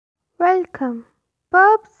Welcome,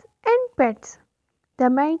 pups and pets. The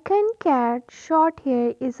American cat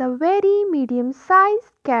Shorthair is a very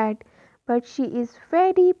medium-sized cat, but she is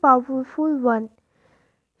very powerful one.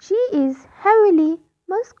 She is heavily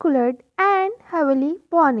muscular and heavily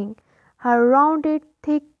bony. Her rounded,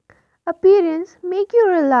 thick appearance make you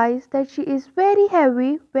realize that she is very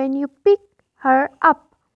heavy when you pick her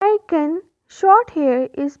up. American Shorthair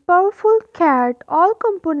is powerful cat. All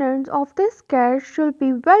components of this cat should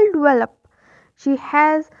be well developed. She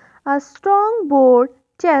has a strong broad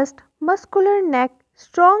chest, muscular neck,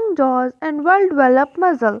 strong jaws and well developed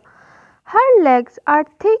muzzle. Her legs are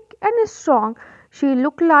thick and strong. She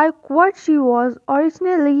looks like what she was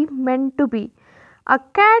originally meant to be, a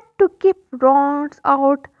cat to keep rodents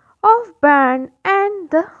out of barn and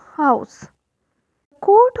the house. The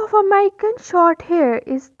coat of American Shorthair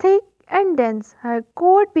is thick and dense. Her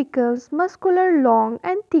coat becomes muscular, long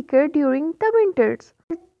and thicker during the winters.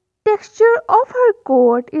 The texture of her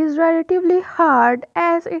coat is relatively hard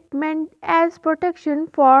as it meant as protection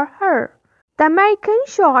for her. The American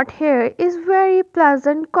Shorthair is very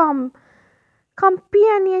pleasant companion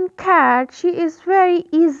cat. She is very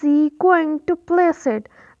easy going to placid.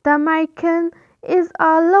 The American is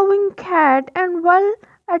a loving cat and will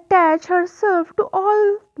attach herself to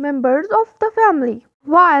all members of the family.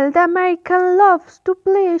 While the American loves to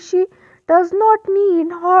play, she does not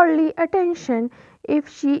need hardly attention. If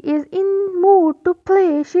she is in mood to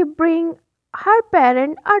play, she brings her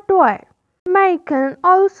parent a toy. American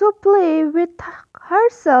also play with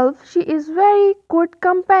herself. She is very good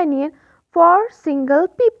companion for single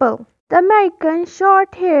people. The American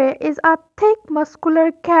Shorthair is a thick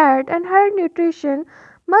muscular cat and her nutrition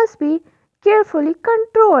must be carefully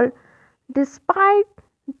controlled. Despite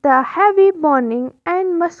the heavy bone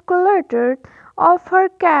and musculature of her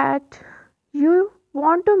cat, you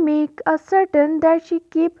want to make a certain that she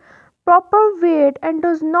keep proper weight and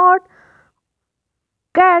does not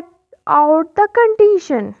get out the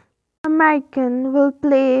condition. American will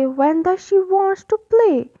play when she wants to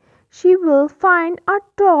play. She will find a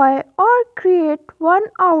toy or create one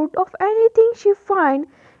out of anything she finds.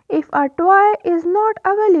 If a toy is not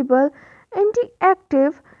available and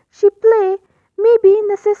active, she play may be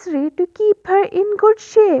necessary to keep her in good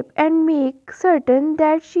shape and make certain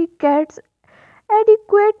that she gets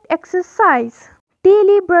adequate exercise.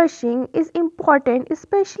 Daily brushing is important,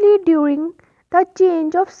 especially during the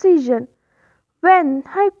change of season when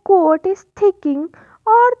her coat is thickening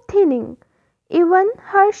or thinning. Even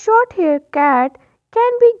her short-hair cat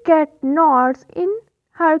can get knots in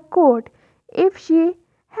her coat if she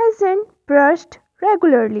hasn't brushed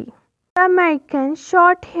regularly. The American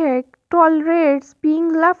Shorthair tolerates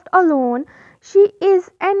being left alone. She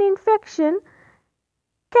is an infection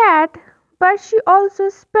cat, but she also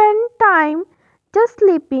spends time just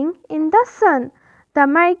sleeping in the sun. The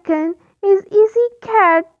American is easy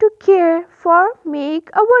cat to care for, make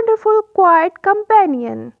a wonderful quiet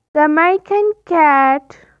companion. The American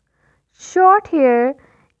cat Shorthair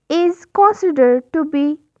is considered to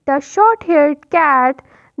be the short-haired cat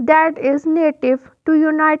that is native to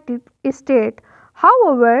United States.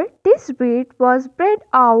 However, this breed was bred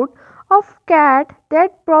out of cat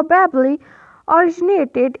that probably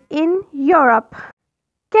originated in Europe.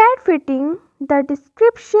 Cat fitting the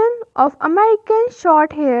description of American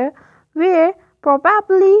Shorthair were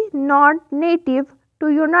probably not native to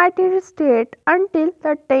United States until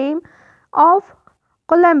the time of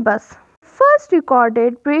Columbus. First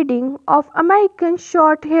recorded breeding of American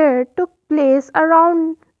Shorthair took place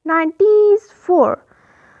around 1904.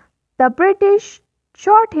 The British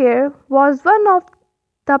Shorthair was one of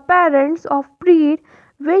the parents of breed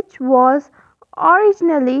which was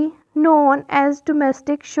originally known as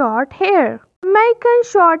domestic Shorthair. American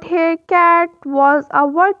Shorthair cat was a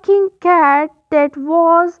working cat that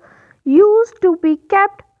was used to be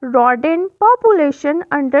kept rodent population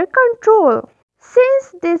under control.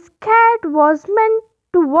 Since this cat was meant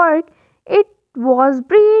to work, it was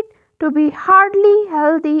bred to be hardly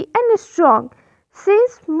healthy and strong.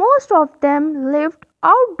 Since most of them lived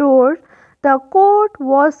outdoors, the coat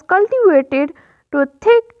was cultivated to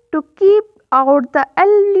thick to keep out the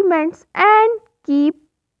elements and keep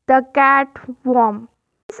the cat warm.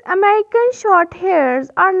 These American Shorthairs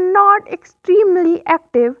are not extremely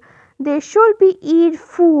active. They should be eat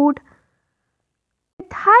food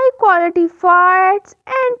with high quality fats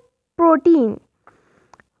and protein.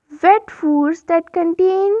 Wet foods that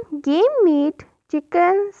contain game meat,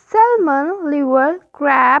 chicken, salmon, liver,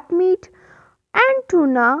 crab meat, and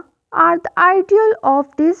tuna are the ideal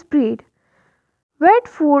of this breed. Wet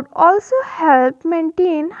food also help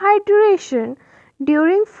maintain hydration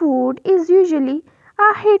during food is usually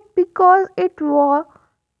a hit because it was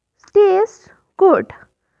tastes good.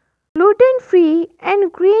 Gluten-free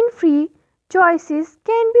and grain-free choices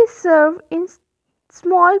can be served in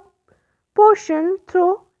small portions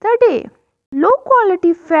through the day.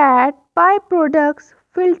 Low-quality fat byproducts,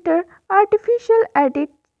 filter, artificial additives,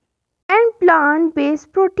 and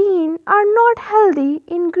plant-based protein are not healthy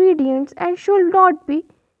ingredients and should not be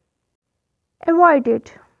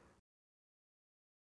avoided.